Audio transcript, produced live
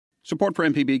Support for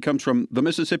MPB comes from the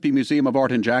Mississippi Museum of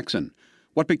Art in Jackson.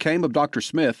 What Became of Dr.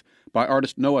 Smith by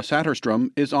artist Noah Satterstrom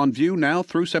is on view now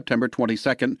through September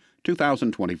 22,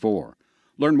 2024.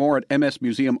 Learn more at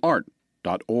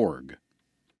msmuseumart.org.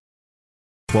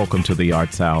 Welcome to the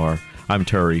Arts Hour. I'm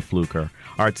Terry Fluker,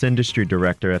 Arts Industry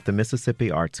Director at the Mississippi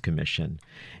Arts Commission.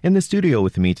 In the studio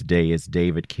with me today is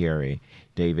David Carey.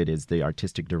 David is the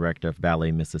Artistic Director of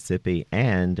Ballet Mississippi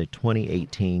and a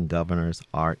 2018 Governor's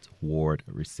Arts Award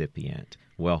recipient.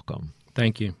 Welcome.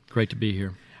 Thank you. Great to be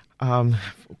here. Of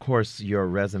course, your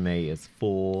resume is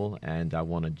full, and I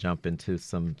want to jump into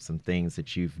some things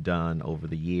that you've done over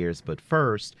the years. But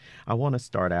first, I want to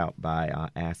start out by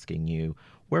asking you,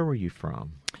 where were you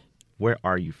from? Where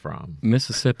are you from?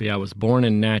 Mississippi. I was born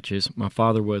in Natchez. My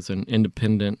father was an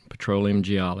independent petroleum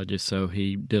geologist, so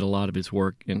he did a lot of his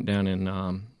work down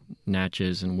in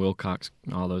Natchez and Wilcox,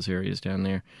 all those areas down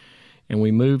there. And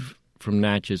we moved from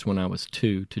Natchez when I was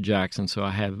 2 to Jackson, so I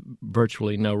have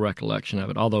virtually no recollection of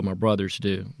it, although my brothers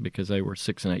do, because they were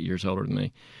 6 and 8 years older than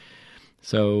me.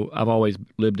 So I've always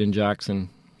lived in Jackson,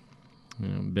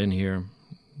 been here,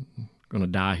 going to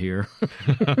die here.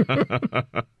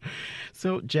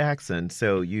 So Jackson,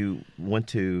 you went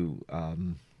to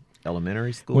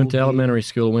elementary school? Went to elementary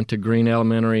school, went to Green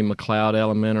Elementary, McLeod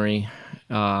Elementary,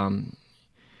 McLeod,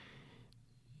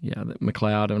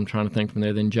 I'm trying to think from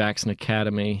there, then Jackson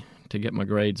Academy to get my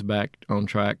grades back on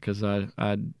track because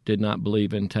I did not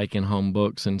believe in taking home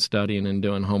books and studying and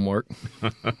doing homework.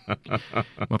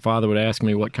 My father would ask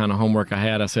me what kind of homework I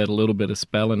had. I said a little bit of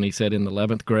spelling. He said in the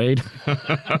 11th grade.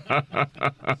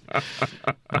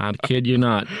 I kid you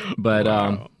not. But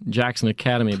wow. Jackson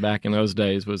Academy back in those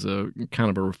days was a kind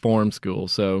of a reform school.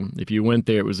 So if you went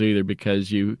there, it was either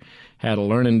because you had a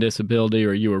learning disability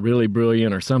or you were really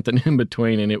brilliant or something in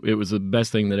between, and it was the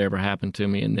best thing that ever happened to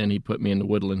me. And then he put me in the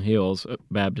Woodland Hills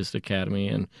Baptist Academy,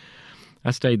 and I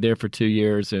stayed there for 2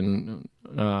 years. And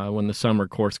when the summer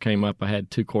course came up, I had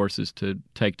 2 courses to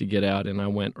take to get out, and I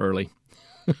went early.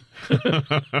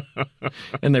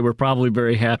 And they were probably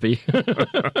very happy.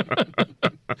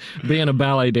 Being a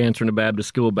ballet dancer in a Baptist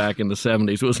school back in the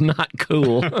 70s was not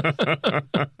cool.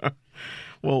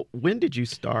 Well, when did you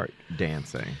start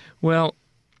dancing? Well,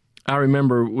 I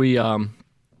remember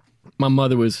my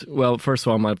mother was, first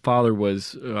of all, my father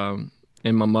was,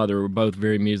 and my mother were both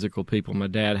very musical people. My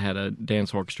dad had a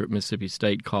dance orchestra at Mississippi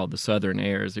State called the Southern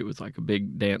Airs. It was like a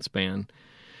big dance band.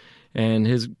 And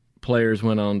his players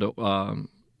went on to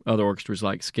other orchestras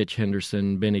like Skitch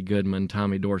Henderson, Benny Goodman,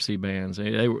 Tommy Dorsey bands.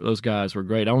 Those guys were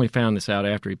great. I only found this out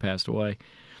after he passed away.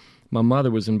 My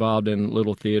mother was involved in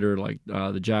little theater, like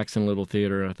the Jackson Little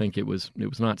Theater. I think it was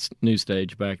not New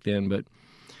Stage back then, but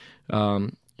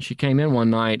she came in one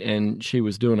night and she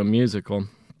was doing a musical,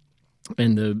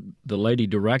 and the lady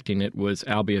directing it was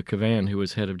Albia Cavan, who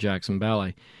was head of Jackson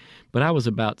Ballet. But I was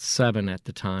about 7 at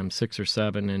the time, 6 or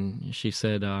 7, and she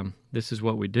said, this is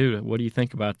what we do. What do you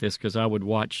think about this? Because I would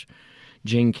watch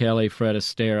Gene Kelly, Fred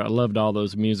Astaire. I loved all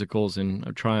those musicals, and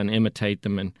I'd try and imitate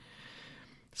them. And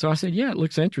so I said, yeah, it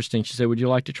looks interesting. She said, would you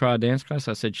like to try a dance class?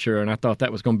 I said, sure. And I thought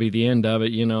that was going to be the end of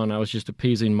it, and I was just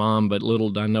appeasing Mom. But little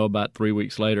did I know, about 3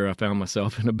 weeks later, I found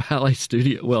myself in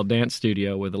a dance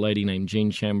studio with a lady named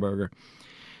Jean Schamberger.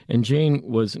 And Jean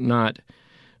was not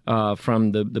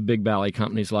from the big ballet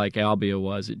companies like Albia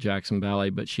was at Jackson Ballet,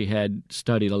 but she had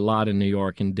studied a lot in New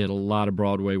York and did a lot of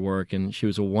Broadway work, and she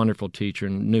was a wonderful teacher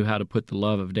and knew how to put the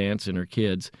love of dance in her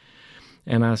kids.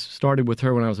 And I started with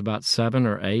her when I was about 7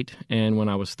 or 8, and when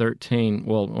I was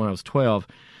 12,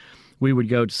 we would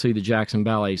go to see the Jackson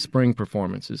Ballet spring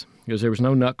performances, because there was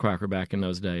no Nutcracker back in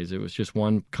those days. It was just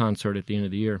one concert at the end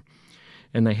of the year.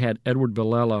 And they had Edward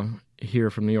Villella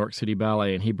here from New York City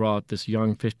Ballet, and he brought this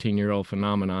young 15-year-old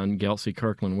phenomenon, Gelsey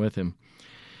Kirkland, with him.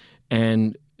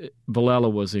 And Villella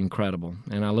was incredible.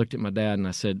 And I looked at my dad and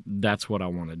I said, that's what I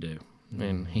want to do.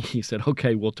 And he said,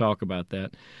 okay, we'll talk about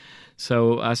that.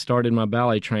 So I started my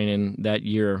ballet training that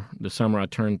year, the summer I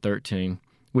turned 13,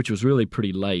 which was really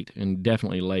pretty late, and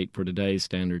definitely late for today's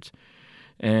standards.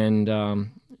 And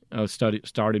I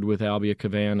started with Albia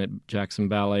Cavan at Jackson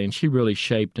Ballet, and she really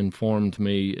shaped and formed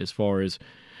me as far as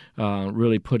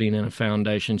really putting in a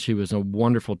foundation. She was a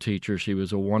wonderful teacher. She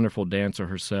was a wonderful dancer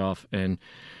herself, and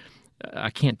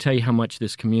I can't tell you how much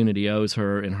this community owes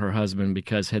her and her husband,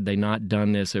 because had they not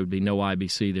done this, there would be no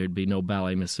IBC, there'd be no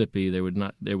Ballet Mississippi.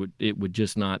 It would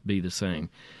just not be the same.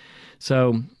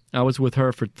 So I was with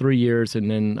her for 3 years,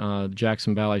 and then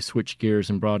Jackson Ballet switched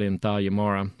gears and brought in Thalia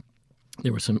Mara.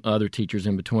 There were some other teachers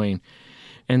in between.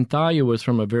 And Thalia was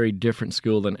from a very different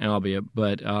school than Albia,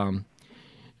 but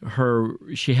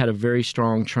she had a very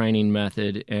strong training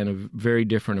method and a very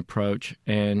different approach,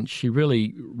 and she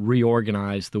really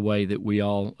reorganized the way that we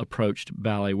all approached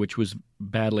ballet, which was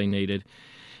badly needed.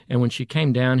 And when she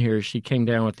came down here, she came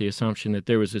down with the assumption that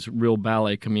there was this real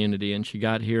ballet community, and she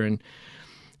got here and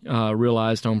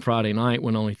realized on Friday night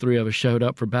when only 3 of us showed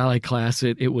up for ballet class,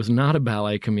 it was not a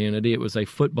ballet community, it was a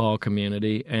football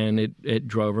community, and it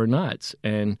drove her nuts.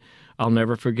 And I'll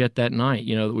never forget that night,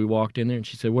 that we walked in there and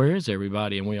she said, "Where is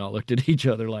everybody?" And we all looked at each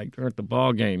other like they're at the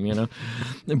ball game,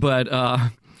 But,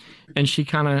 and she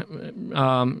kind of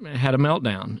had a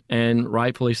meltdown, and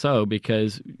rightfully so,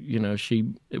 because, she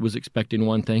was expecting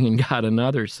one thing and got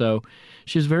another. So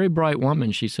she's a very bright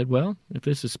woman. She said, "Well, if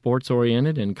this is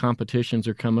sports-oriented and competitions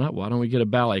are coming up, why don't we get a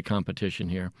ballet competition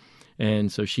here?"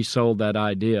 And so she sold that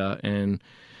idea, and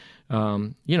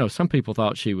some people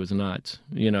thought she was nuts,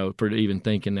 for even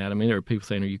thinking that. I mean, there were people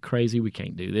saying, "Are you crazy? We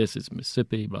can't do this. It's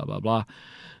Mississippi, blah, blah, blah."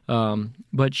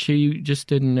 But she just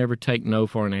didn't ever take no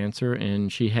for an answer,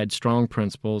 and she had strong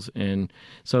principles. And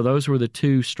so those were the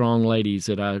 2 strong ladies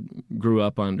that I grew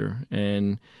up under.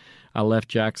 And I left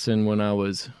Jackson when I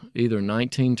was either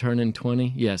 19 turning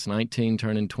 20. Yes, 19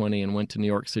 turning 20, and went to New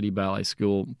York City Ballet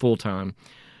School full-time.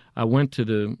 I went to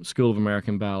the School of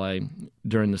American Ballet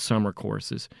during the summer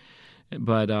courses.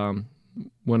 But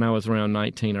when I was around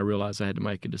 19, I realized I had to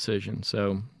make a decision.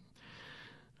 So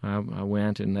I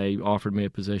went, and they offered me a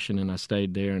position, and I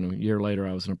stayed there. And a year later,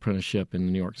 I was an apprenticeship in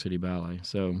the New York City Ballet.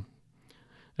 So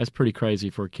that's pretty crazy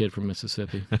for a kid from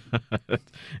Mississippi.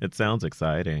 It sounds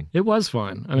exciting. It was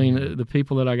fun. I mean, the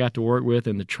people that I got to work with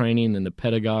and the training and the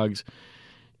pedagogues,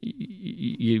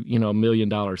 $1 million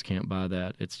can't buy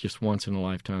that. It's just once in a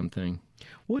lifetime thing.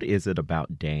 What is it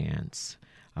about dance?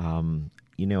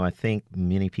 I think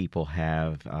many people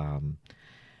have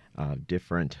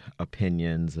different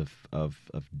opinions of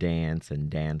dance and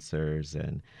dancers,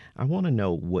 and I want to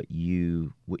know what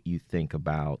you think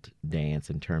about dance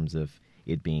in terms of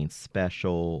it being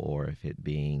special, or if it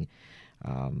being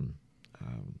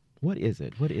what is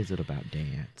it? What is it about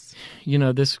dance?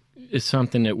 This is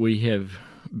something that we have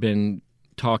been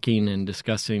talking and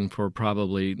discussing for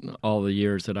probably all the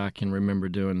years that I can remember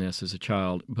doing this as a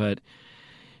child, but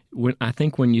I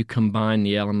think when you combine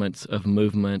the elements of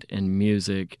movement and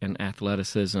music and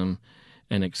athleticism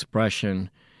and expression,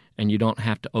 and you don't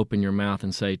have to open your mouth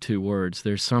and say 2 words,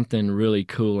 there's something really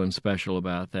cool and special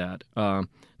about that.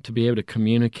 To be able to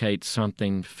communicate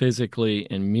something physically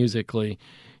and musically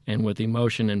and with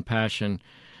emotion and passion,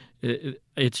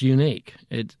 it's unique.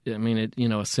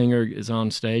 A singer is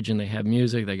on stage and they have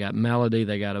music, they got melody,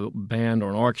 they got a band or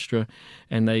an orchestra,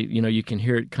 and they, you can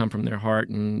hear it come from their heart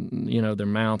and, their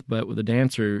mouth. But with a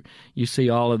dancer, you see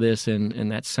all of this in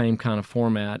that same kind of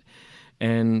format.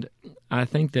 And I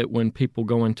think that when people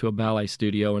go into a ballet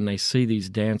studio and they see these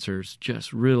dancers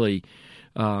just really,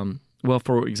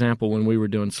 for example, when we were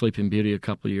doing Sleeping Beauty a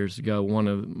couple of years ago, one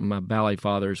of my ballet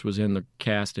fathers was in the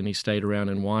cast, and he stayed around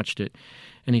and watched it.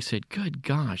 And he said, "Good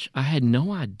gosh, I had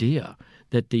no idea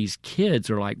that these kids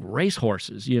are like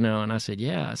racehorses, And I said,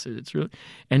 "Yeah." I said, "It's really,"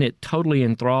 and it totally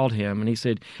enthralled him. And he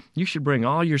said, "You should bring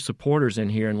all your supporters in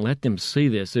here and let them see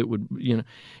this. It would,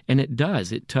 and it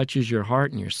does. It touches your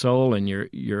heart and your soul and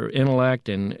your intellect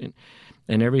and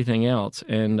everything else.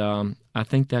 And I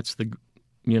think that's the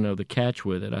catch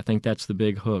with it. I think that's the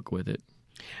big hook with it.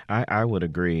 I would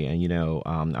agree. And,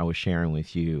 I was sharing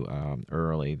with you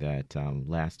early that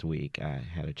last week I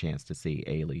had a chance to see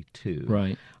Ailey, too.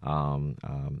 Right.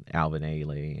 Alvin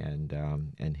Ailey,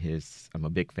 and his, I'm a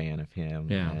big fan of him.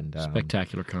 Yeah, and,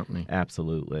 spectacular company.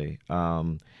 Absolutely.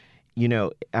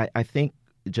 I think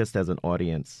just as an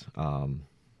audience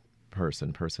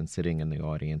person sitting in the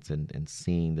audience and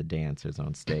seeing the dancers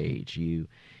on stage, you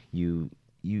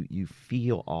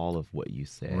feel all of what you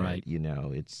said. Right.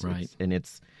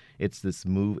 It's this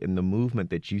move, and the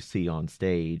movement that you see on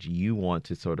stage, you want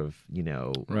to sort of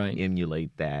right.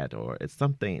 emulate that, or it's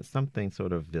something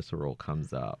sort of visceral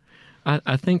comes up.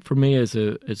 I think for me as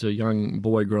a young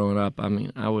boy growing up, I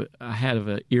mean, I had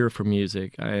an ear for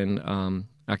music, and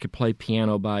I could play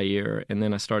piano by ear, and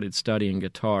then I started studying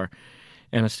guitar,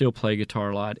 and I still play guitar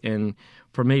a lot. And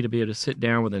for me to be able to sit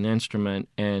down with an instrument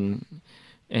and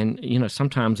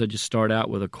sometimes I just start out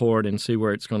with a chord and see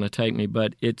where it's going to take me,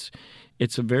 but it's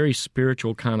a very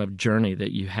spiritual kind of journey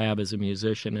that you have as a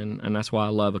musician, and that's why I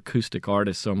love acoustic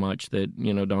artists so much that,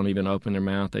 don't even open their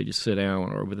mouth. They just sit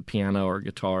down or with a piano or a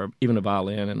guitar, even a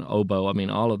violin and oboe,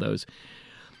 all of those.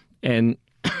 And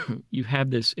you have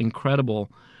this incredible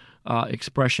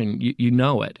expression. You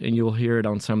know it, and you'll hear it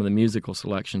on some of the musical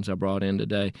selections I brought in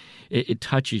today. It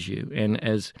touches you, and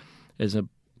as a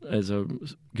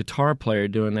guitar player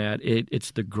doing that,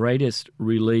 it's the greatest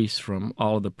release from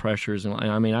all of the pressures. And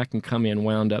I mean, I can come in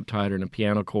wound up tighter than a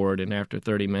piano chord, and after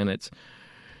 30 minutes,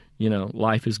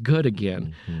 life is good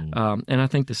again. Mm-hmm. And I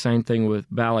think the same thing with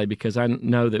ballet, because I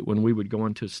know that when we would go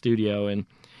into a studio and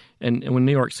when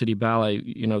New York City Ballet,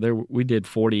 we did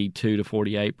 42 to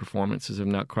 48 performances of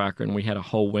Nutcracker, and we had a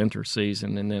whole winter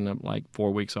season, and then like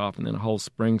 4 weeks off, and then a whole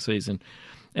spring season.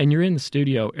 And you're in the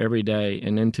studio every day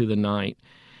and into the night.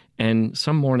 And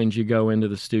some mornings you go into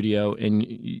the studio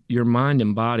and your mind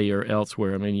and body are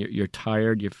elsewhere. I mean, you're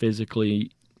tired, you're physically,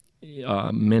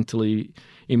 mentally,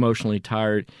 emotionally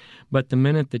tired. But the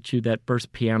minute that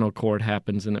first piano chord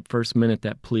happens and the first minute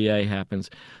that plie happens,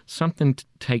 something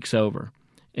takes over.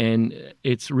 And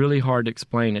it's really hard to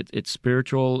explain. It's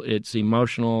spiritual, it's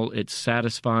emotional, it's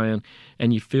satisfying,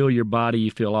 and you feel your body,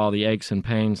 you feel all the aches and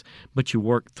pains, but you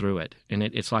work through it, and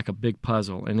it's like a big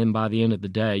puzzle. And then by the end of the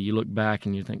day, you look back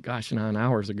and you think, gosh, 9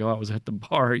 hours ago I was at the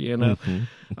bar,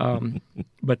 Mm-hmm.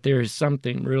 But there is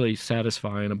something really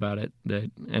satisfying about it,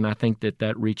 and I think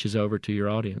that reaches over to your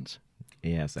audience.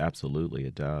 Yes, absolutely,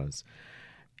 it does.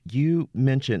 You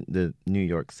mentioned the New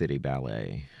York City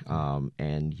Ballet,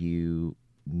 and you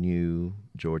knew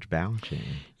George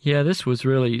Balanchine. Yeah, this was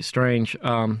really strange.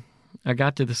 I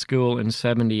got to the school in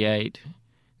 1978.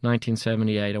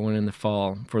 I went in the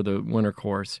fall for the winter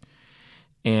course.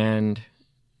 And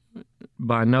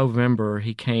by November,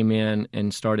 he came in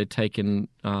and started taking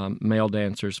male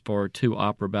dancers for 2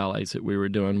 opera ballets that we were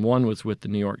doing. One was with the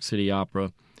New York City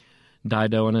Opera,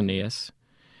 Dido and Aeneas.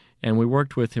 And we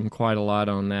worked with him quite a lot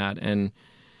on that. And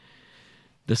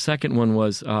the second one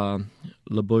was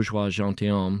Le Bourgeois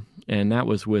Gentilhomme, and that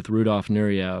was with Rudolf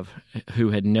Nureyev,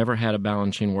 who had never had a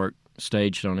Balanchine work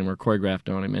staged on him or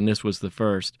choreographed on him, and this was the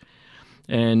first.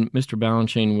 And Mr.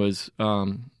 Balanchine was,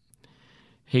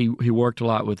 he worked a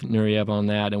lot with Nureyev on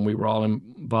that, and we were all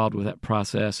involved with that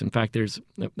process. In fact, there's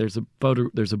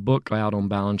a book out on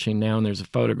Balanchine now, and there's a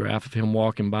photograph of him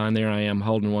walking by, and there I am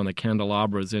holding one of the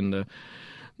candelabras in the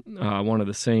one of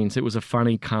the scenes. It was a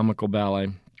funny, comical ballet.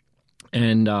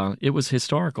 And it was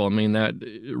historical. I mean, that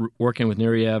working with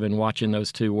Nureyev and watching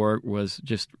those two work was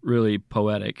just really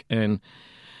poetic. And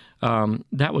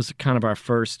that was kind of our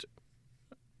first,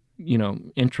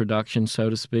 introduction, so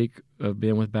to speak, of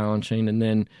being with Balanchine. And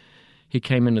then he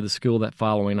came into the school that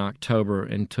following October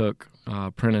and took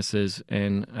apprentices.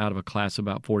 And out of a class of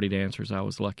about 40 dancers, I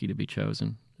was lucky to be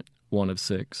chosen, one of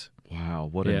 6. Wow,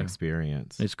 what an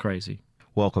experience. It's crazy.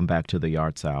 Welcome back to the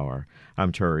Arts Hour.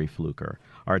 I'm Terry Fluker,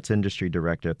 Arts Industry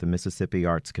Director at the Mississippi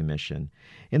Arts Commission.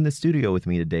 In the studio with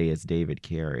me today is David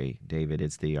Carey. David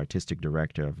is the Artistic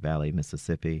Director of Ballet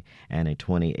Mississippi and a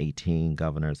 2018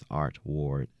 Governor's Art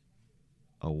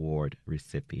Award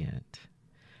recipient.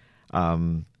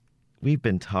 We've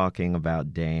been talking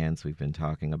about dance. We've been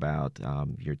talking about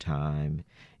your time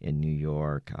in New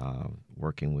York,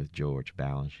 working with George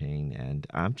Balanchine, and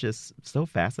I'm just so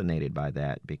fascinated by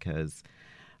that because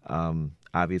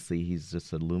obviously he's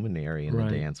just a luminary in the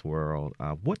dance world.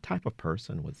 What type of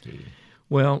person was he?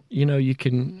 Well,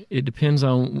 it depends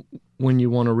on when you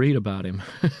want to read about him.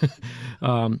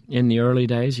 In the early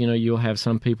days, you'll have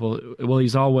some people,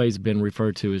 he's always been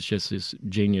referred to as just this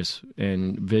genius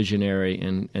and visionary,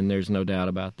 and there's no doubt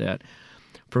about that.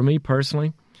 For me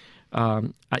personally,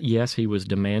 yes, he was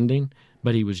demanding,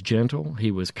 but he was gentle,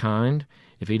 he was kind.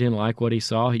 If he didn't like what he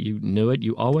saw, you knew it.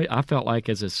 I felt like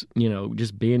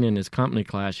just being in his company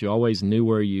class, you always knew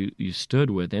where you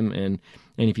stood with him, and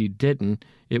if you didn't,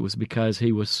 it was because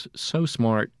he was so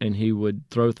smart and he would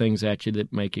throw things at you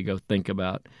that make you go think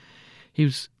about. He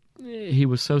was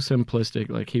so simplistic.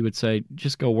 Like he would say,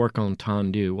 just go work on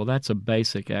tendu. Well, that's a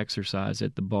basic exercise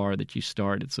at the bar that you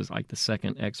start. It's like the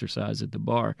second exercise at the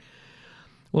bar.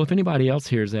 Well, if anybody else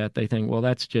hears that, they think, well,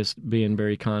 that's just being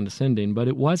very condescending. But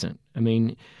it wasn't. I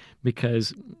mean,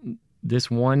 because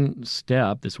this one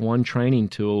step, this one training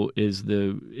tool is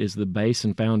the base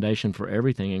and foundation for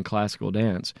everything in classical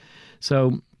dance.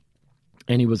 So,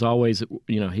 and he was always,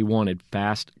 he wanted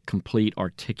fast, complete,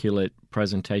 articulate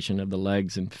presentation of the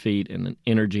legs and feet and an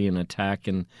energy and attack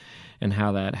and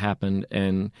how that happened.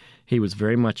 And he was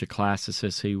very much a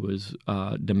classicist. He was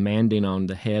demanding on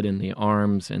the head and the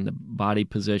arms and the body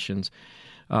positions.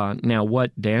 Now,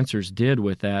 what dancers did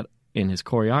with that in his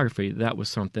choreography, that was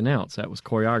something else. That was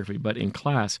choreography. But in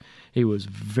class, he was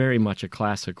very much a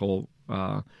classical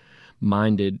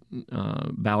minded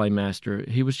ballet master.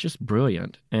 He was just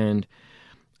brilliant. And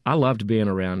I loved being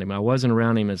around him. I wasn't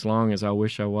around him as long as I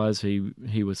wish I was.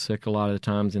 He was sick a lot of the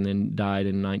times and then died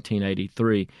in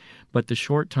 1983. But the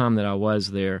short time that I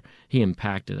was there, he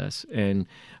impacted us. And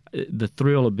the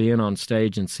thrill of being on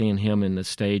stage and seeing him in the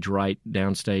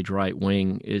downstage right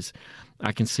wing is,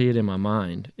 I can see it in my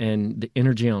mind. And the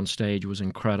energy on stage was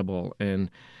incredible. And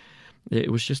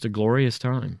it was just a glorious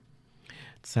time.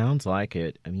 Sounds like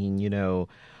it. I mean,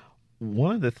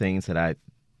 one of the things that I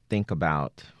think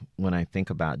about when I think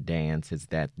about dance is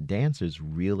that dancers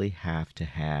really have to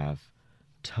have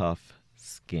tough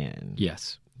skin.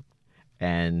 Yes.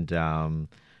 And you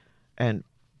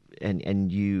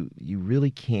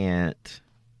really can't,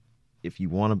 if you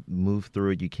want to move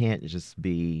through it, you can't just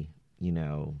be,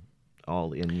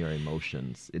 all in your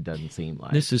emotions. It doesn't seem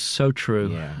like. This is so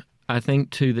true. Yeah. I think,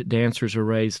 too, that dancers are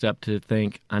raised up to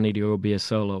think, I need to go be a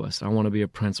soloist. I want to be a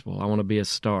principal. I want to be a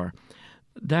star.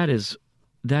 That is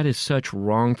such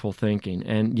wrongful thinking.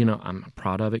 And, I'm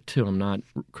proud of it, too. I'm not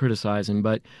criticizing.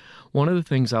 But one of the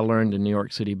things I learned in New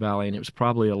York City Ballet, and it was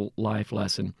probably a life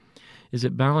lesson, is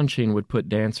that Balanchine would put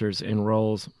dancers in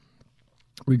roles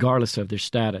regardless of their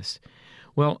status.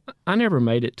 Well, I never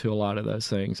made it to a lot of those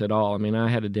things at all. I mean, I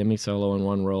had a demi-solo in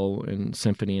one role in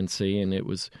Symphony in C, and it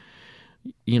was,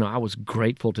 I was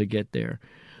grateful to get there.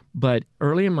 But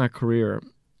early in my career,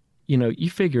 you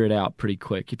figure it out pretty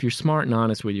quick. If you're smart and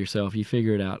honest with yourself, you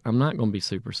figure it out. I'm not going to be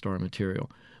superstar material.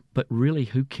 But really,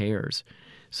 who cares?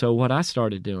 So what I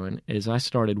started doing is I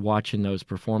started watching those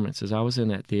performances. I was in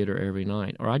that theater every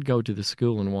night, or I'd go to the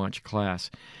school and watch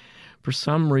class. For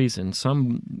some reason,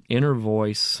 some inner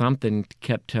voice, something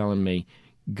kept telling me,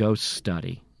 go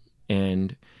study.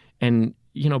 And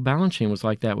Balanchine was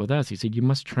like that with us. He said, you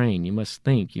must train, you must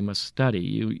think, you must study,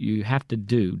 you have to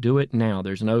do it now.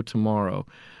 There's no tomorrow.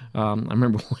 I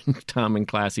remember one time in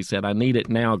class he said, I need it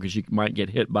now because you might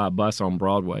get hit by a bus on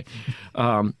Broadway.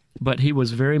 But he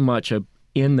was very much a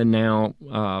in the now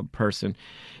person,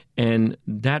 and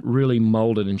that really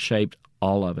molded and shaped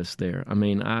all of us there. I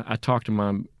mean, I talked to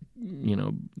my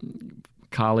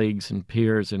colleagues and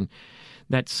peers, and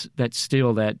that's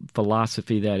still that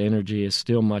philosophy, that energy is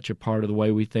still much a part of the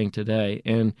way we think today.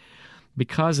 And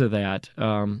because of that,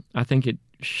 I think it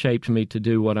shaped me to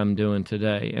do what I'm doing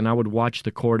today. And I would watch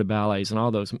the corps de ballets and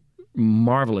all those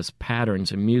marvelous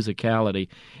patterns and musicality,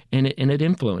 and it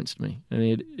influenced me. I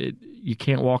mean, you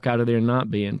can't walk out of there and not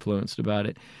be influenced about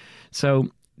it. So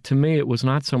to me, it was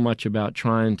not so much about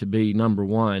trying to be number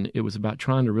one. It was about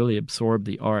trying to really absorb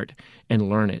the art and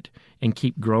learn it and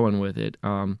keep growing with it,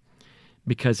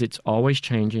 because it's always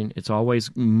changing, it's always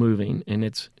moving, and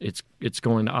it's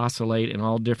going to oscillate in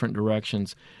all different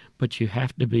directions. But you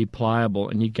have to be pliable,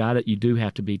 and you do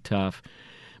have to be tough.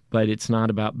 But it's not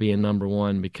about being number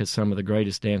one, because some of the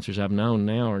greatest dancers I've known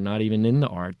now are not even in the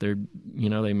art. They're,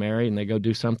 they marry and they go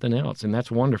do something else, and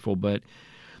that's wonderful. But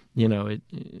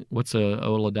what's a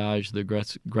old adage? The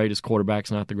greatest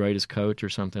quarterback's not the greatest coach, or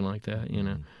something like that.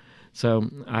 So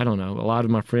I don't know. A lot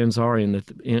of my friends are in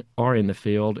the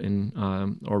field and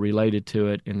are related to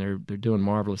it, and they're doing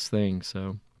marvelous things.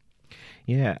 So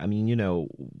yeah, I mean,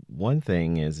 one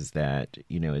thing is that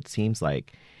it seems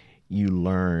like you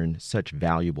learn such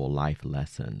valuable life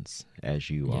lessons as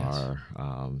you are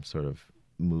sort of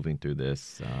moving through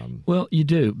this. Well, you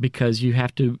do, because you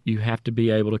have to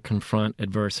be able to confront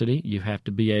adversity. You have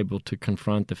to be able to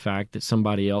confront the fact that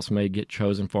somebody else may get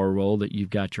chosen for a role that you've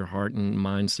got your heart and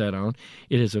mind set on.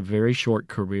 It is a very short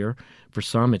career. For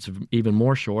some, it's even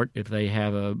more short if they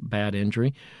have a bad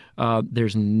injury.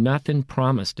 There's nothing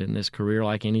promised in this career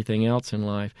like anything else in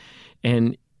life,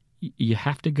 and you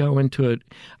have to go into it.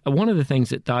 One of the things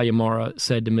that Thalia Mara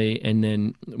said to me, and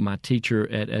then my teacher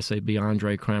at SAB,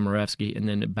 Andrei Kramarevsky, and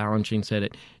then Balanchine said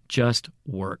it, just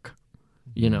work.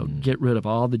 Get rid of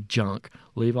all the junk,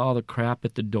 leave all the crap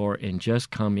at the door, and just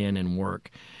come in and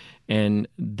work. And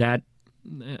that,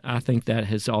 I think that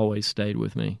has always stayed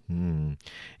with me.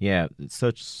 Yeah,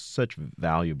 such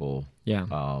valuable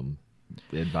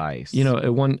advice.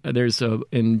 There's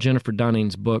in Jennifer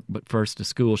Dunning's book, But First to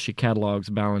School, she catalogs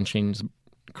Balanchine's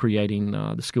creating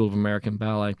the School of American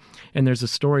Ballet. And there's a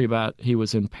story about he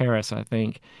was in Paris, I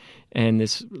think, and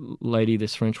this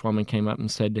French woman came up and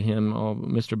said to him, "Oh,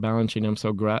 Mr. Balanchine, I'm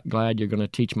so glad you're going to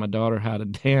teach my daughter how to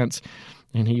dance."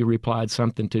 And he replied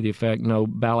something to the effect, "No,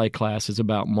 ballet class is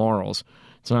about morals.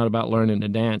 It's not about learning to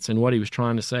dance." And what he was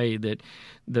trying to say, that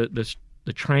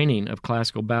the training of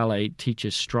classical ballet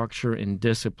teaches structure and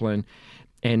discipline,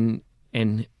 and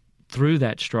through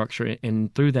that structure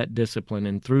and through that discipline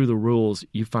and through the rules,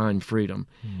 you find freedom.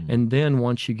 And then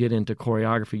once you get into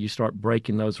choreography, you start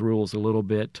breaking those rules a little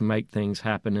bit to make things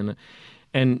happen.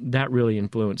 And that really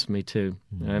influenced me too.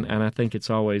 And I think it's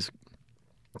always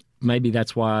maybe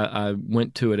that's why I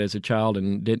went to it as a child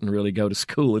and didn't really go to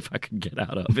school if I could get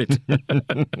out of it.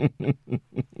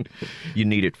 You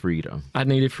needed freedom. I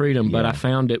needed freedom, but Yeah. I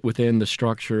found it within the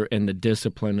structure and the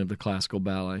discipline of the classical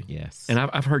ballet. Yes. And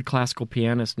I've heard classical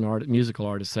pianists and musical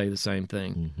artists say the same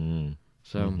thing. Mm-hmm.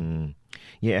 So, Mm-hmm.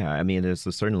 Yeah, I mean, there's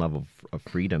a certain level of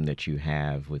freedom that you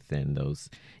have within those,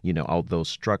 although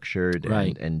structured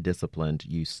Right. and disciplined,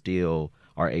 you still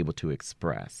are able to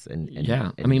express and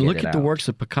yeah. and I mean, get look it at the out. works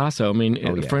of Picasso. I mean,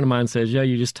 Oh, a yeah. friend of mine says, yeah,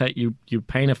 you just you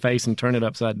paint a face and turn it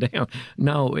upside down.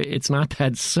 No, it's not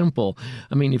that simple.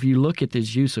 I mean, if you look at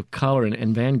this use of color,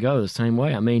 and Van Gogh the same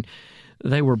way, I mean,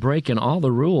 they were breaking all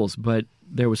the rules, but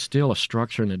there was still a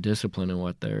structure and a discipline in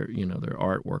what their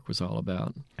artwork was all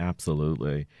about.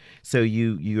 Absolutely. So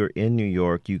you're in New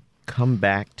York. You come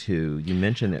back to, you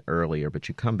mentioned it earlier, but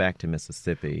you come back to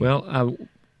Mississippi. Well,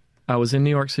 I was in New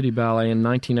York City Ballet in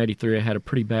 1983. I had a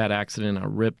pretty bad accident. I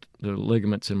ripped the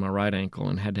ligaments in my right ankle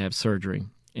and had to have surgery.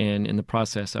 And in the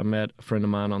process, I met a friend of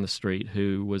mine on the street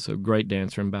who was a great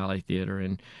dancer in ballet theater,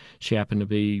 and she happened to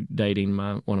be dating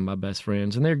one of my best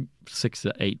friends, and they're 6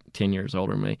 to 8, 10 years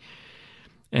older than me.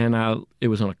 And it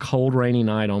was on a cold, rainy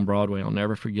night on Broadway. I'll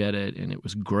never forget it. And it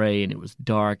was gray and it was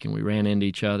dark, and we ran into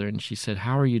each other. And she said,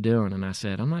 "How are you doing?" And I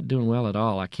said, "I'm not doing well at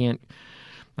all. I can't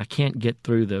get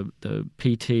through the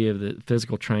PT of the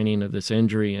physical training of this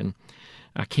injury, and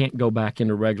I can't go back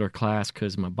into regular class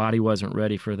because my body wasn't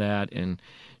ready for that." And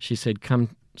she said,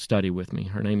 "Come study with me."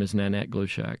 Her name is Nanette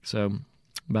Glushak. So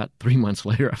about 3 months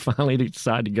later, I finally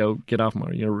decided to go get off my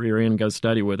rear end and go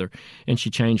study with her, and she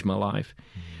changed my life.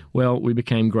 Well, we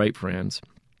became great friends,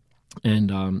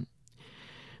 and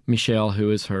Michelle, who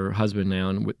is her husband now,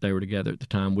 and they were together at the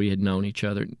time, we had known each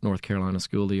other at North Carolina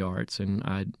School of the Arts, and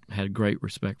I had great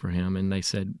respect for him. And they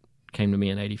came to me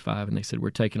in '85, and they said, "We're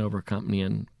taking over a company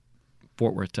in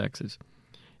Fort Worth, Texas,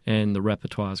 and the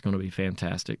repertoire is going to be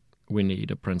fantastic. We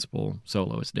need a principal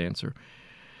soloist dancer."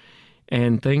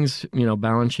 And things,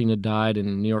 Balanchine had died,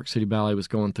 and New York City Ballet was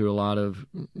going through a lot of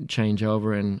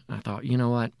changeover, and I thought, you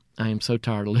know what? I am so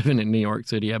tired of living in New York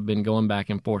City. I've been going back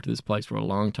and forth to this place for a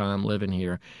long time, living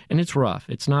here, and it's rough.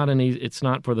 It's not it's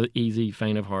not for the easy,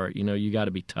 faint of heart. You got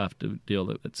to be tough to deal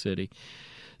with that city.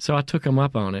 So I took them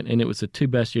up on it, and it was the 2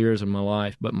 best years of my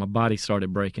life. But my body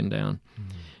started breaking down,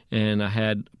 and I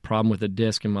had a problem with a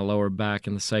disc in my lower back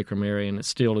in the sacrum area, and it's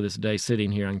still to this day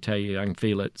sitting here. I can tell you, I can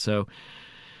feel it. So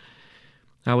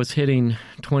I was hitting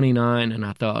 29, and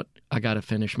I thought, I got to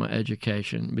finish my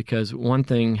education, because one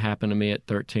thing happened to me at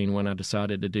 13 when I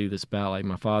decided to do this ballet.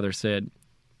 My father said,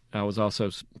 I was also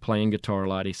playing guitar a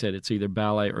lot. He said, it's either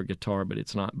ballet or guitar, but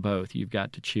it's not both. You've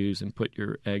got to choose and put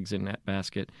your eggs in that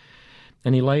basket.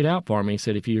 And he laid out for me. He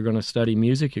said, if you're going to study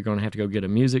music, you're going to have to go get a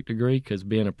music degree, because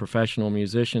being a professional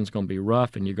musician is going to be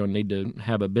rough, and you're going to need to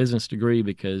have a business degree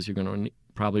because you're going to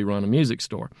probably run a music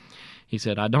store. He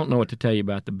said, I don't know what to tell you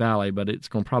about the ballet, but it's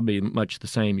going to probably be much the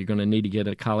same. You're going to need to get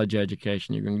a college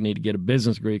education. You're going to need to get a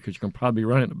business degree because you're going to probably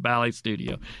run a ballet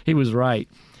studio. He was right.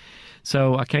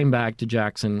 So I came back to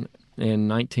Jackson in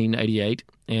 1988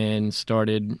 and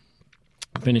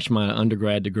finished my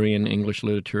undergrad degree in English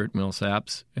literature at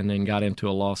Millsaps, and then got into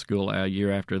a law school a year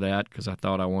after that because I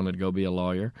thought I wanted to go be a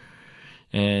lawyer.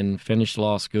 And finished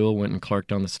law school, went and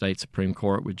clerked on the state Supreme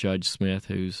Court with Judge Smith,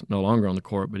 who's no longer on the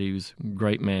court, but he was a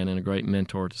great man and a great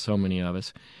mentor to so many of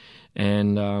us.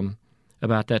 And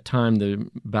about that time, the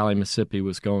Ballet Mississippi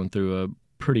was going through a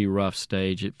pretty rough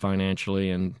stage financially,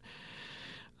 and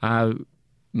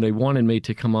they wanted me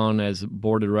to come on as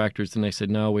board of directors, and they said,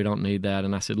 no, we don't need that.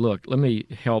 And I said, look, let me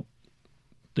help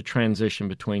the transition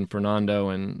between Fernando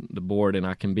and the board, and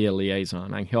I can be a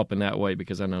liaison. I can help in that way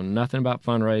because I know nothing about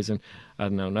fundraising. I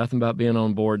know nothing about being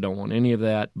on board, don't want any of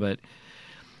that. But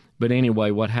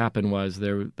anyway, what happened was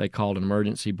they called an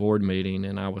emergency board meeting,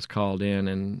 and I was called in,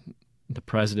 and the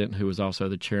president, who was also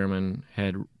the chairman,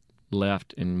 had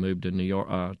left and moved to New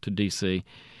York, to D.C.,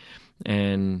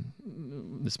 and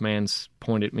this man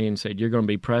pointed at me and said, you're going to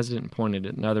be president, and pointed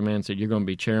at another man and said, you're going to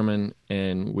be chairman.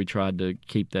 And we tried to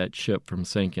keep that ship from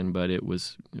sinking, but it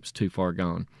was too far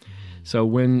gone. Mm-hmm. So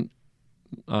when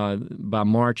by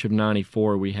March of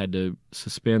 94, we had to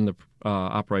suspend the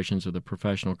operations of the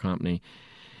professional company.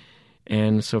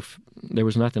 And so there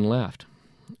was nothing left.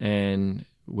 And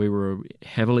we were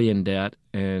heavily in debt,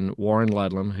 and Warren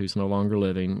Ludlam, who's no longer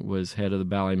living, was head of the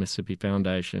Ballet Mississippi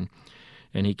Foundation.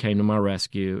 And he came to my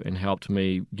rescue and helped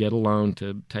me get a loan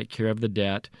to take care of the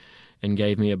debt, and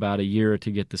gave me about a year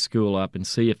to get the school up and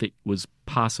see if it was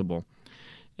possible.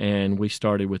 And we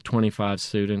started with 25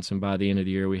 students, and by the end of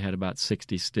the year, we had about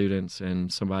 60 students.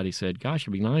 And somebody said, gosh,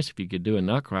 it'd be nice if you could do a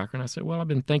Nutcracker. And I said, well, I've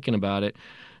been thinking about it.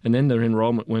 And then their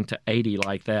enrollment went to 80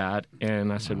 like that.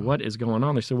 And I said, what is going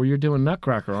on? They said, well, you're doing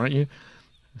Nutcracker, aren't you?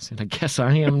 I said, I guess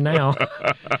I am now.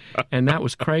 And that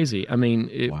was crazy. I mean,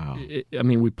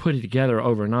 we put it together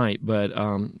overnight, but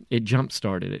it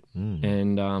jump-started it.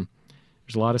 And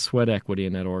there's a lot of sweat equity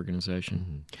in that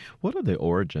organization. What are the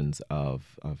origins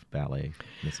of Ballet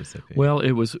Mississippi? Well,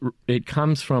 it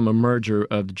comes from a merger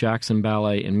of the Jackson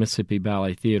Ballet and Mississippi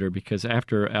Ballet Theater, because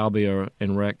after Albia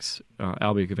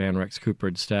Van Rex Cooper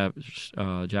had established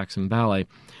Jackson Ballet,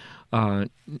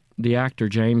 the actor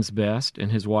James Best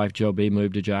and his wife Jo B.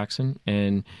 moved to Jackson,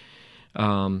 and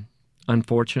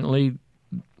unfortunately,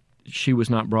 she was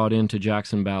not brought into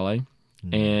Jackson Ballet.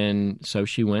 And so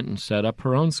she went and set up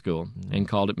her own school and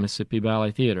called it Mississippi Ballet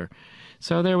Theater.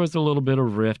 So there was a little bit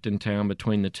of rift in town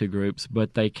between the two groups,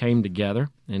 but they came together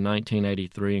in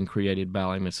 1983 and created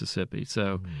Ballet Mississippi.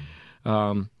 So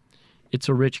it's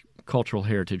a rich cultural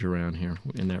heritage around here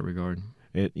in that regard.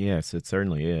 Yes, it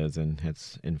certainly is, and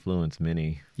has influenced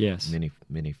many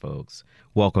folks.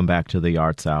 Welcome back to the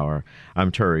Arts Hour.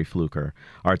 I'm Terry Fluker,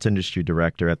 Arts Industry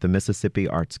Director at the Mississippi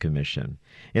Arts Commission.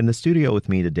 In the studio with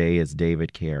me today is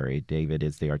David Carey. David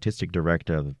is the Artistic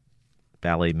Director of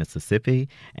Ballet Mississippi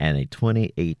and a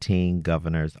 2018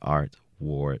 Governor's Art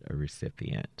Award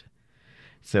recipient.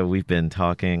 So we've been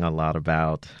talking a lot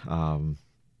about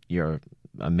your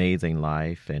amazing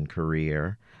life and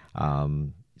career.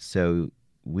 So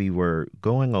we were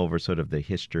going over sort of the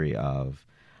history of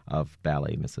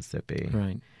Ballet Mississippi,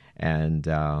 right? And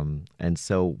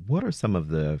so, what are some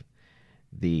of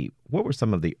what were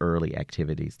some of the early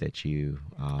activities that you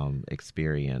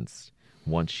experienced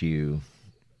once you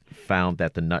found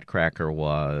that the Nutcracker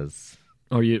was?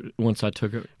 Once I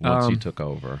took it. Once you took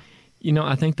over.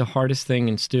 I think the hardest thing,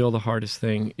 and still the hardest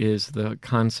thing, is the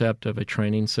concept of a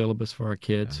training syllabus for our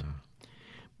kids.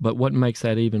 But what makes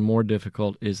that even more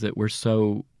difficult is that we're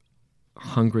so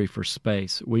hungry for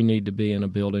space. We need to be in a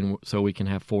building so we can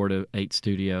have 4 to 8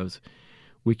 studios.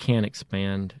 We can't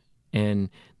expand,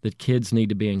 and the kids need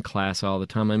to be in class all the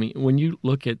time. I mean, when you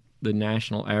look at the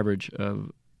national average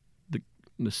of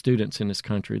the students in this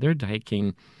country, they're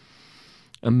taking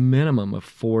a minimum of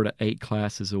 4 to 8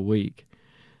 classes a week.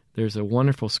 There's a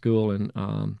wonderful school in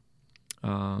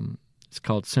it's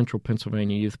called Central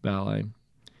Pennsylvania Youth Ballet.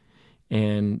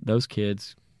 And those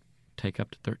kids take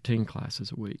up to 13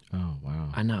 classes a week. Oh, wow.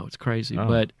 I know, it's crazy,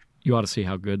 but you ought to see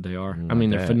how good they are. I mean,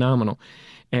 they're bet. phenomenal.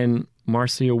 And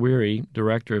Marcia Weary,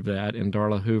 director of that, and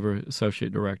Darla Hoover,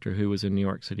 associate director, who was in New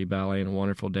York City Ballet and a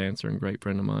wonderful dancer and great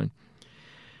friend of mine,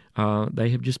 they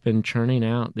have just been churning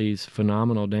out these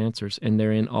phenomenal dancers, and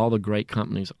they're in all the great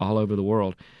companies all over the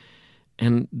world.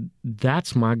 And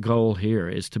that's my goal here,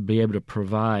 is to be able to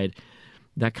provide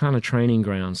that kind of training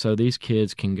ground so these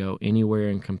kids can go anywhere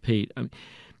and compete.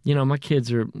 My kids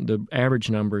the average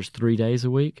number is 3 days a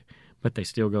week, but they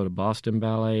still go to Boston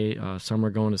Ballet. Some are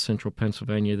going to Central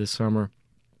Pennsylvania this summer.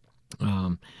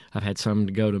 I've had some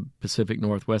to go to Pacific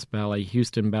Northwest Ballet,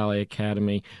 Houston Ballet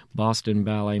Academy, Boston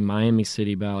Ballet, Miami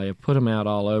City Ballet. I've put them out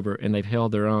all over, and they've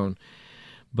held their own.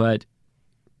 But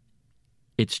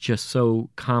it's just so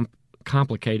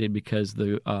complicated because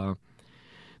the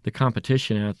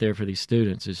competition out there for these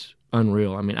students is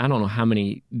unreal. I mean, I don't know how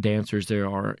many dancers there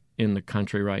are in the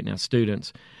country right now,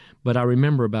 students, but I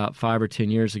remember about 5 or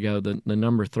 10 years ago, the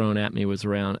number thrown at me was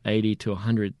around 80 to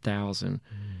 100,000.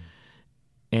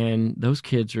 And those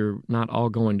kids are not all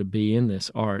going to be in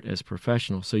this art as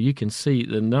professionals. So you can see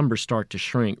the numbers start to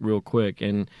shrink real quick,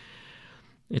 and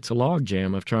it's a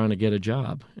logjam of trying to get a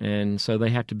job. And so they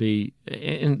have to be,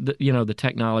 and the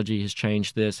technology has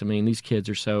changed this. I mean, these kids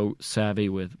are so savvy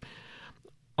with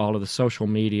all of the social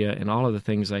media and all of the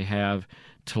things they have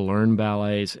to learn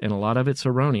ballets, and a lot of it's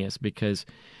erroneous because,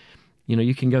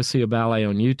 you can go see a ballet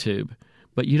on YouTube,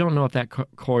 but you don't know if that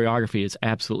choreography is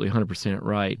absolutely 100%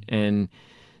 right. And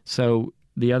so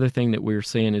the other thing that we're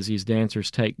seeing is these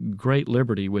dancers take great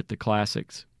liberty with the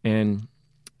classics, and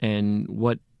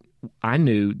what I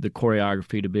knew the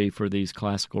choreography to be for these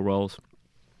classical roles,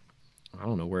 I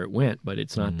don't know where it went, but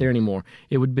it's not there anymore.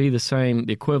 It would be the same,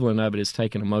 the equivalent of it is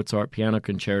taking a Mozart piano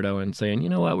concerto and saying, you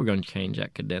know what, we're going to change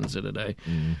that cadenza today.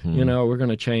 We're going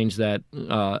to change that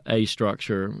A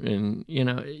structure, and,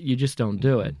 you just don't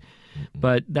do it.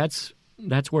 But that's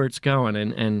where it's going,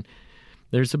 and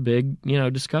there's a big,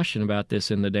 discussion about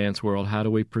this in the dance world. How do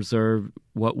we preserve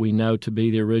what we know to be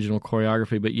the original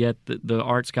choreography, but yet the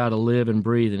art's got to live and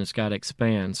breathe and it's got to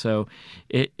expand. So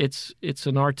it's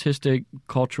an artistic,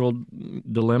 cultural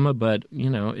dilemma, but,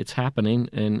 it's happening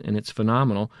and it's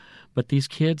phenomenal. But these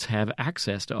kids have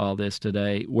access to all this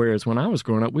today, whereas when I was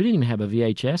growing up, we didn't even have a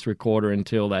VHS recorder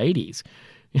until the 80s.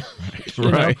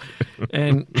 Right.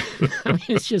 And I mean,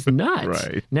 it's just nuts.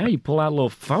 Right. Now you pull out a little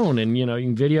phone and, you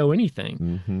can video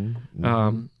anything. Mm-hmm.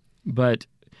 Mm-hmm. But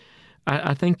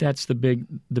I think that's the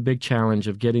big challenge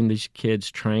of getting these kids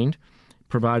trained,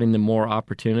 providing them more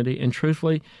opportunity. And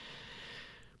truthfully,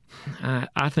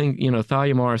 I think,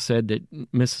 Thalia Mara said that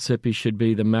Mississippi should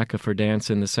be the Mecca for dance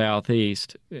in the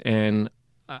Southeast. And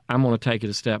I'm going to take it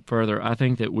a step further. I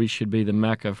think that we should be the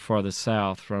Mecca for the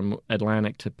South, from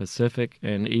Atlantic to Pacific,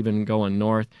 and even going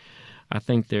north. I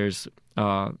think there's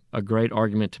a great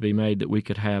argument to be made that we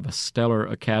could have a stellar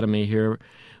academy here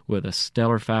with a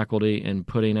stellar faculty and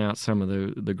putting out some of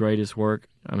the greatest work.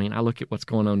 I mean, I look at what's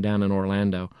going on down in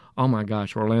Orlando. Oh, my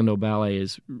gosh, Orlando Ballet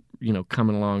is,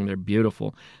 coming along. They're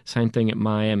beautiful. Same thing at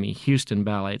Miami. Houston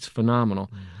Ballet, it's phenomenal.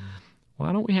 Mm-hmm.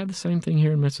 Why don't we have the same thing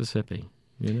here in Mississippi?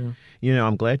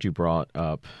 I'm glad you brought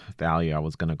up Thalia. I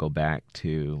was going to go back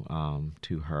to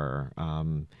her.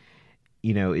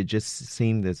 It just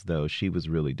seemed as though she was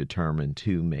really determined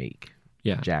to make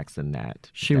Jackson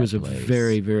that. She was place. A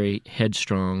very, very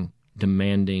headstrong,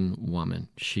 demanding woman.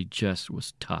 She just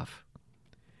was tough,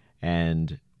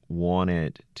 and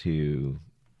wanted to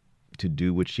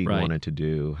do what she wanted to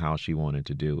do, how she wanted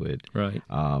to do it. Right.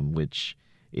 Which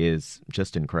is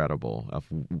just incredible of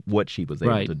what she was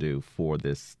able to do for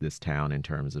this town in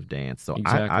terms of dance. So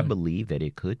exactly. I believe that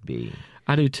it could be.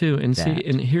 I do too. And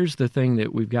and here's the thing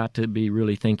that we've got to be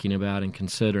really thinking about and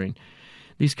considering.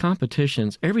 These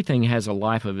competitions, everything has a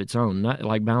life of its own. Not,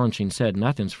 like Balanchine said,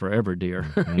 nothing's forever, dear.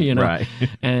 Right.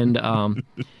 And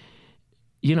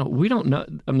we don't know.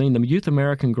 I mean, the Youth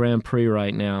American Grand Prix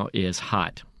right now is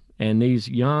hot, and these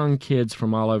young kids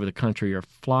from all over the country are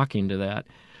flocking to that.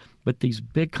 But these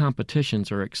big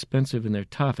competitions are expensive and they're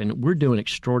tough, and we're doing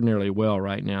extraordinarily well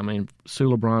right now. I mean, Sue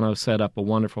Lebrano set up a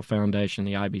wonderful foundation.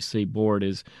 The IBC board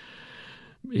is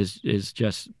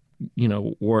just,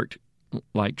 worked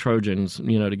like Trojans,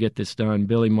 to get this done.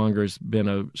 Billy Munger's been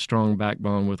a strong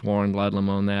backbone with Warren Ludlam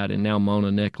on that, and now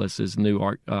Mona Nicholas is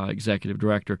new executive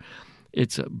director.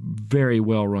 It's a very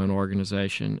well-run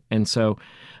organization, and so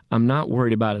I'm not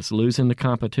worried about us losing the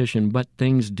competition, but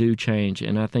things do change,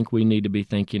 and I think we need to be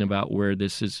thinking about where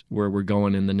we're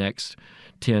going in the next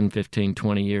 10, 15,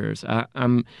 20 years.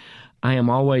 I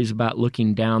am always about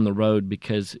looking down the road,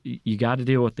 because you got to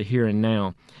deal with the here and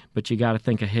now, but you got to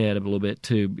think ahead a little bit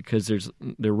too, because there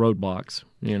are roadblocks,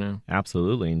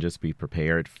 Absolutely, and just be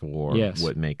prepared for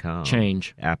what may come.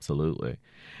 Change. Absolutely.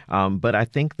 But I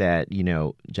think that,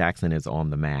 Jackson is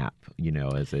on the map,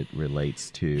 as it relates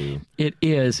to it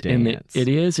is dance. It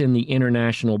is in the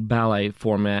international ballet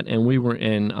format, and we were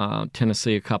in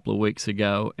Tennessee a couple of weeks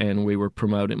ago, and we were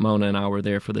promoted. Mona and I were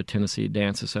there for the Tennessee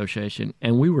Dance Association,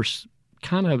 and we were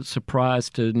kind of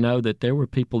surprised to know that there were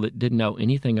people that didn't know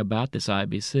anything about this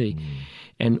IBC.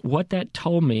 And what that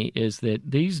told me is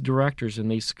that these directors in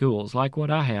these schools, like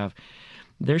what I have,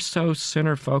 they're so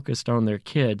center focused on their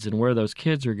kids and where those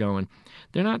kids are going.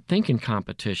 They're not thinking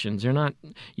competitions. They're not,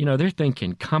 they're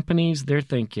thinking companies. They're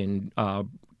thinking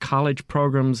college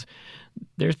programs.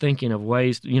 They're thinking of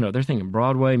ways, they're thinking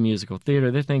Broadway, musical theater.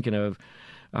 They're thinking of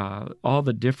all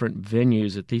the different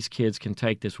venues that these kids can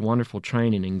take this wonderful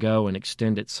training and go and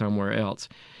extend it somewhere else.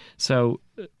 So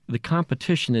the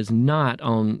competition is not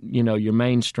on, your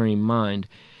mainstream mind.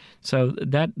 So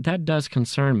that does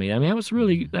concern me. I mean,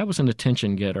 that was an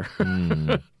attention getter.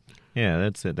 Yeah,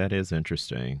 that's it. That is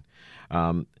interesting.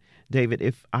 David,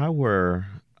 if I were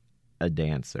a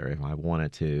dancer, if I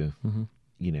wanted to,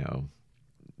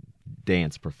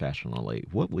 dance professionally,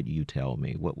 what would you tell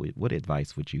me? What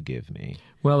advice would you give me?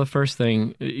 Well, the first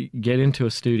thing, get into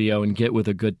a studio and get with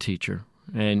a good teacher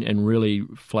and really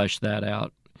flesh that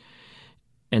out.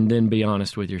 And then be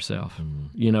honest with yourself.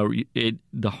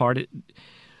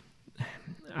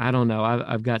 I don't know.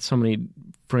 I've got so many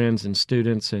friends and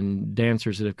students and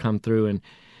dancers that have come through,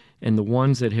 and the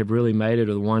ones that have really made it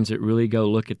are the ones that really go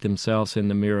look at themselves in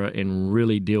the mirror and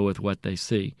really deal with what they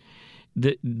see.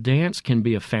 The dance can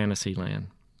be a fantasy land.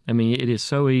 I mean, it is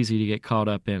so easy to get caught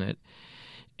up in it.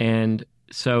 And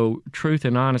so truth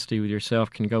and honesty with yourself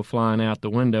can go flying out the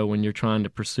window when you're trying to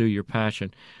pursue your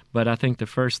passion. But I think the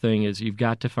first thing is you've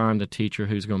got to find a teacher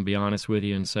who's going to be honest with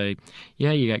you and say,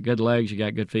 yeah, you got good legs, you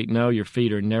got good feet. No, your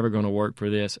feet are never going to work for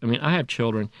this. I mean, I have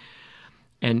children,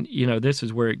 and, this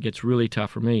is where it gets really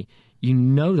tough for me. you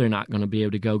know they're not going to be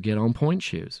able to go get on pointe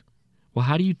shoes. Well,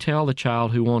 how do you tell the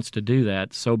child who wants to do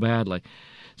that so badly?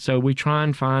 So we try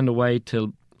and find a way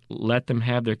to let them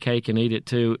have their cake and eat it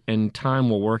too, and time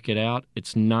will work it out.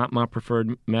 It's not my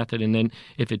preferred method. And then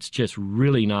if it's just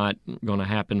really not going to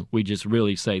happen, we just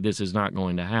really say this is not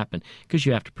going to happen, because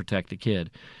you have to protect the kid.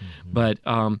 Mm-hmm. But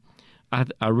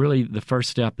I really, the first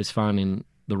step is finding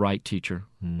the right teacher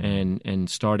and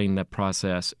starting that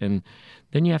process. And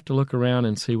then you have to look around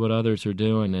and see what others are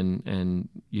doing, and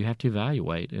you have to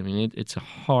evaluate. I mean, it's a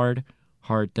hard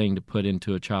thing to put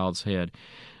into a child's head.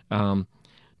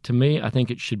 To me, I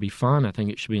think it should be fun. I think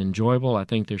it should be enjoyable. I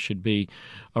think there should be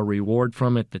a reward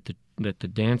from it that the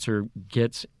dancer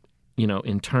gets,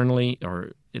 internally,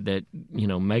 or that,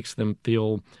 makes them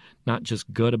feel not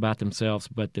just good about themselves,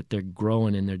 but that they're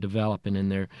growing and they're developing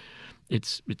and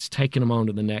it's taking them on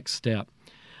to the next step.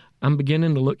 I'm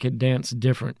beginning to look at dance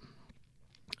different.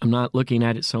 I'm not looking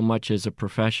at it so much as a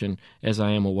profession as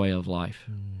I am a way of life,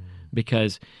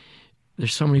 because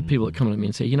there's so many people that come to me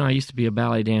and say, I used to be a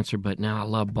ballet dancer, but now I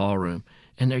love ballroom.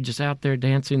 And they're just out there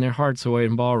dancing their hearts away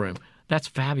in ballroom. That's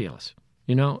fabulous.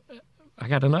 I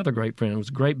got another great friend who was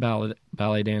a great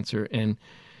ballet dancer, and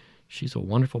she's a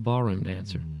wonderful ballroom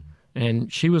dancer.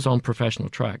 And she was on professional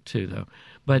track too, though.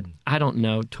 But I don't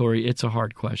know, Tori. It's a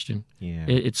hard question. Yeah.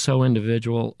 It's so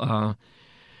individual.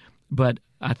 But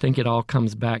I think it all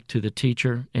comes back to the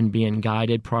teacher and being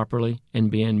guided properly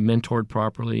and being mentored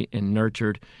properly and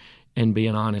nurtured and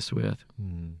being honest with.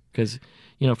 Because,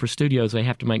 for studios, they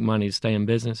have to make money to stay in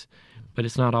business, but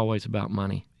it's not always about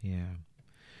money. Yeah.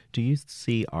 Do you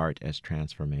see art as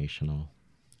transformational?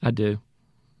 I do.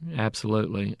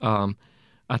 Absolutely.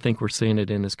 I think we're seeing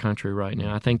it in this country right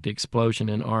now. I think the explosion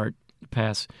in art the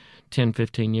past 10,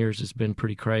 15 years has been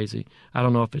pretty crazy. I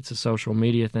don't know if it's a social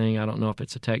media thing. I don't know if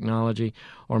it's a technology,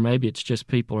 or maybe it's just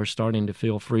people are starting to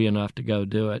feel free enough to go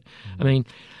do it. I mean,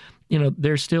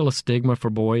 there's still a stigma for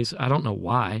boys. I don't know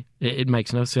why. It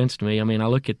makes no sense to me. I mean, I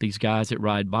look at these guys that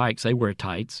ride bikes. They wear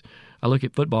tights. I look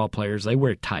at football players. They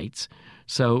wear tights.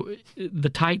 So the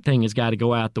tight thing has got to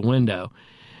go out the window.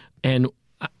 And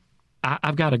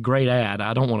I've got a great ad.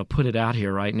 I don't want to put it out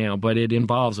here right now, but it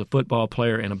involves a football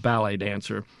player and a ballet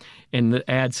dancer. And the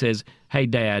ad says, "Hey,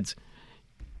 dads,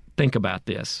 think about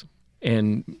this."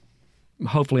 And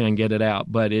hopefully I can get it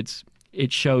out, but it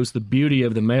shows the beauty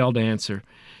of the male dancer,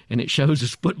 and it shows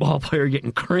this football player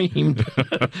getting creamed.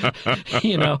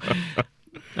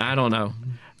 I don't know.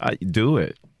 Do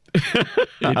it.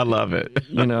 I love it.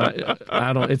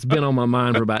 I don't. It's been on my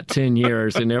mind for about 10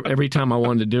 years, and every time I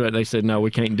wanted to do it, they said, "No, we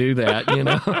can't do that."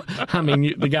 I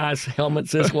mean, the guy's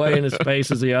helmet's this way and his face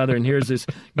is the other, and here's this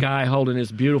guy holding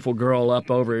this beautiful girl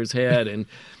up over his head, and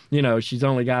she's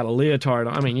only got a leotard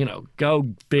on. I mean,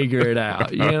 go figure it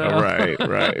out. Right.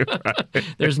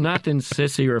 There's nothing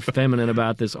sissy or feminine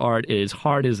about this art. It is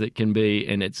hard as it can be,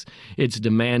 and it's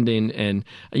demanding. And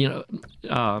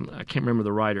I can't remember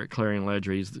the writer at Clarion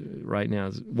Ledger. He's right now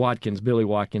is Watkins. Billy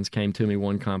Watkins came to me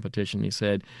one competition. He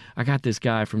said, "I got this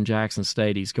guy from Jackson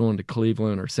State. He's going to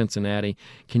Cleveland or Cincinnati.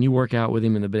 Can you work out with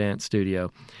him in the dance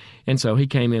studio?" And so he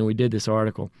came in. We did this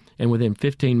article. And within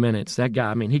 15 minutes, that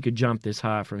guy, I mean, he could jump this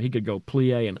high he could go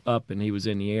plie and up, and he was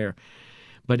in the air.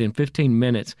 But in 15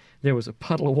 minutes, there was a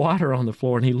puddle of water on the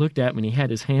floor, and he looked at me, and he had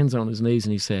his hands on his knees,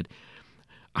 and he said,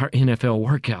 "Our NFL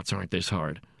workouts aren't this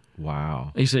hard."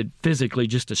 Wow. He said, physically,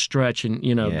 just to stretch and,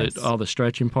 Yes. all the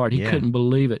stretching part. He Yeah. couldn't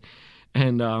believe it.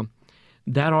 And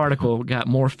that article got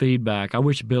more feedback. I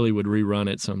wish Billy would rerun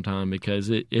it sometime, because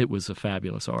it was a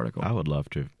fabulous article. I would love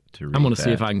to read I'm going to that.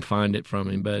 see if I can find it from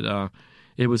him, but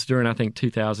it was during, I think,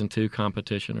 2002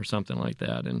 competition or something like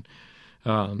that. And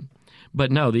but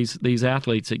no, these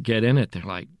athletes that get in it, they're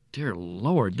like, "Dear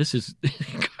Lord, this is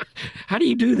how do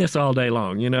you do this all day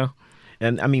long?"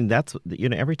 And I mean, that's,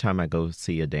 every time I go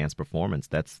see a dance performance,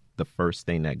 that's the first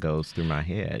thing that goes through my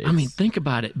head. I mean, think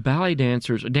about it. Ballet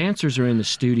dancers are in the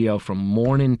studio from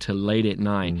morning to late at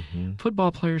night. Mm-hmm.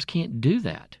 Football players can't do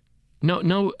that.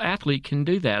 No athlete can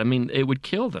do that. I mean, it would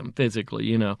kill them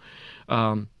physically,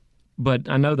 But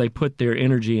I know they put their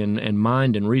energy and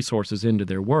mind and resources into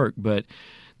their work, but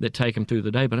that take them through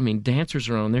the day. But I mean, dancers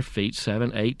are on their feet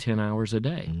 7, 8, 10 hours a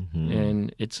day,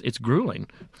 and it's grueling.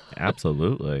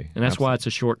 Absolutely. And that's why it's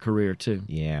a short career too.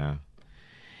 Yeah.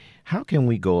 How can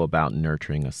we go about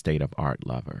nurturing a state of art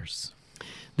lovers?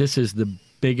 This is the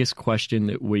biggest question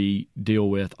that we deal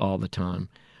with all the time.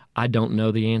 I don't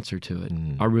know the answer to it.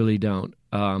 I really don't.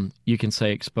 You can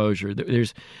say exposure.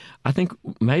 I think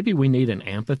maybe we need an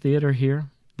amphitheater here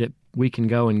that we can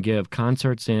go and give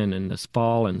concerts in this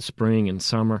fall and spring and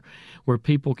summer, where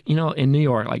people, in New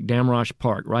York, like Damrosch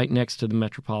Park, right next to the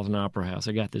Metropolitan Opera House.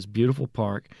 I got this beautiful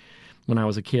park when I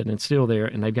was a kid, and it's still there,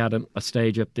 and they've got a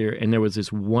stage up there, and there was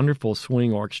this wonderful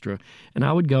swing orchestra, and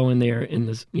I would go in there in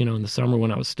this, in the summer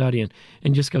when I was studying,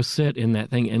 and just go sit in that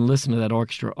thing and listen to that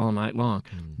orchestra all night long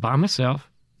by myself.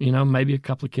 Maybe a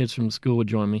couple of kids from the school would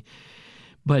join me,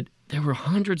 but there were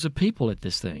hundreds of people at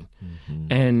this thing,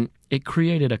 and it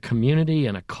created a community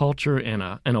and a culture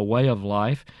and a way of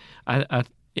life. I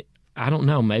don't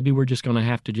know. Maybe we're just going to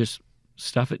have to just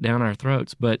stuff it down our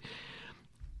throats, but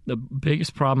the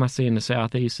biggest problem I see in the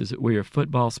Southeast is that we are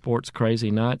football sports crazy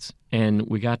nuts, and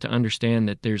we got to understand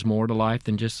that there's more to life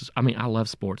than just, I love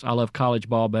sports. I love college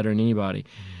ball better than anybody,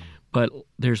 but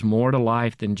there's more to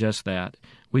life than just that.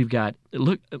 We've got,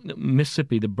 look,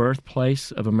 Mississippi, the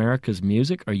birthplace of America's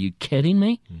music. Are you kidding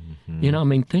me?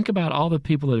 Think about all the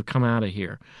people that have come out of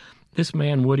here. This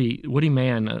man, Woody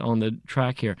Mann, on the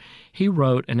track here, he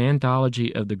wrote an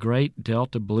anthology of the great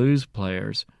Delta blues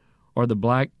players, or the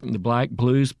black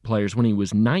blues players, when he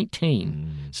was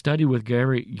 19. Studied with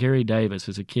Gary Davis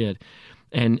as a kid,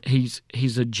 and he's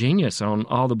a genius on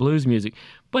all the blues music.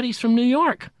 But he's from New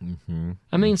York.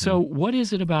 So what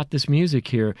is it about this music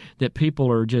here that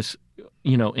people are just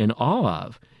in awe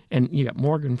of? And you got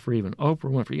Morgan Freeman,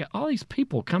 Oprah Winfrey, you got all these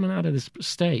people coming out of this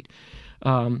state.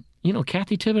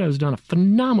 Kathy Thibodeau's done a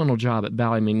phenomenal job at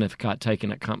Ballet Magnificat,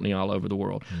 taking that company all over the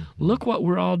world. Look what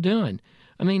we're all doing.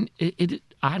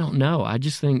 I don't know. I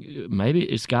just think maybe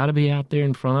it's got to be out there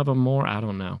in front of them more. I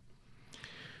don't know.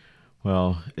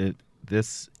 Well,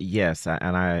 yes,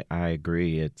 and I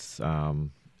agree. It's,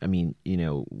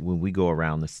 when we go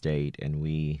around the state and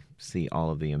we see all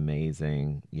of the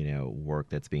amazing, work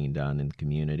that's being done in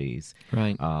communities,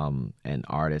 right? And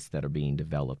artists that are being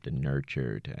developed and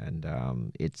nurtured,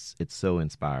 and it's so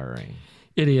inspiring.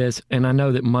 It is, and I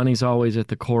know that money's always at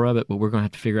the core of it, but we're going to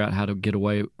have to figure out how to get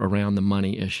away around the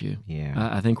money issue. Yeah,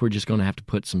 I think we're just going to have to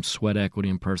put some sweat equity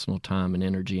and personal time and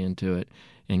energy into it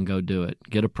and go do it.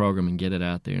 Get a program and get it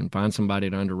out there and find somebody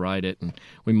to underwrite it. And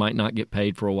we might not get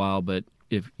paid for a while, but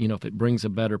if it brings a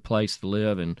better place to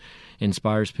live and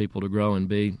inspires people to grow and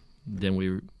be, then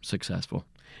we're successful.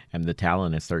 And the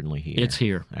talent is certainly here. It's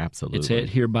here. Absolutely.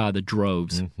 It's here by the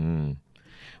droves.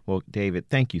 Well, David,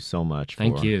 thank you so much for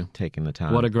taking the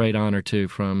time. What a great honor, too,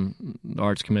 from the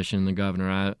Arts Commission and the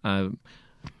governor.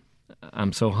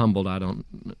 I'm so humbled. I don't,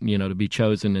 to be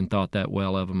chosen and thought that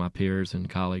well of my peers and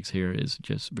colleagues here is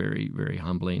just very, very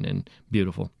humbling and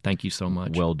beautiful. Thank you so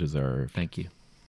much. Well deserved. Thank you.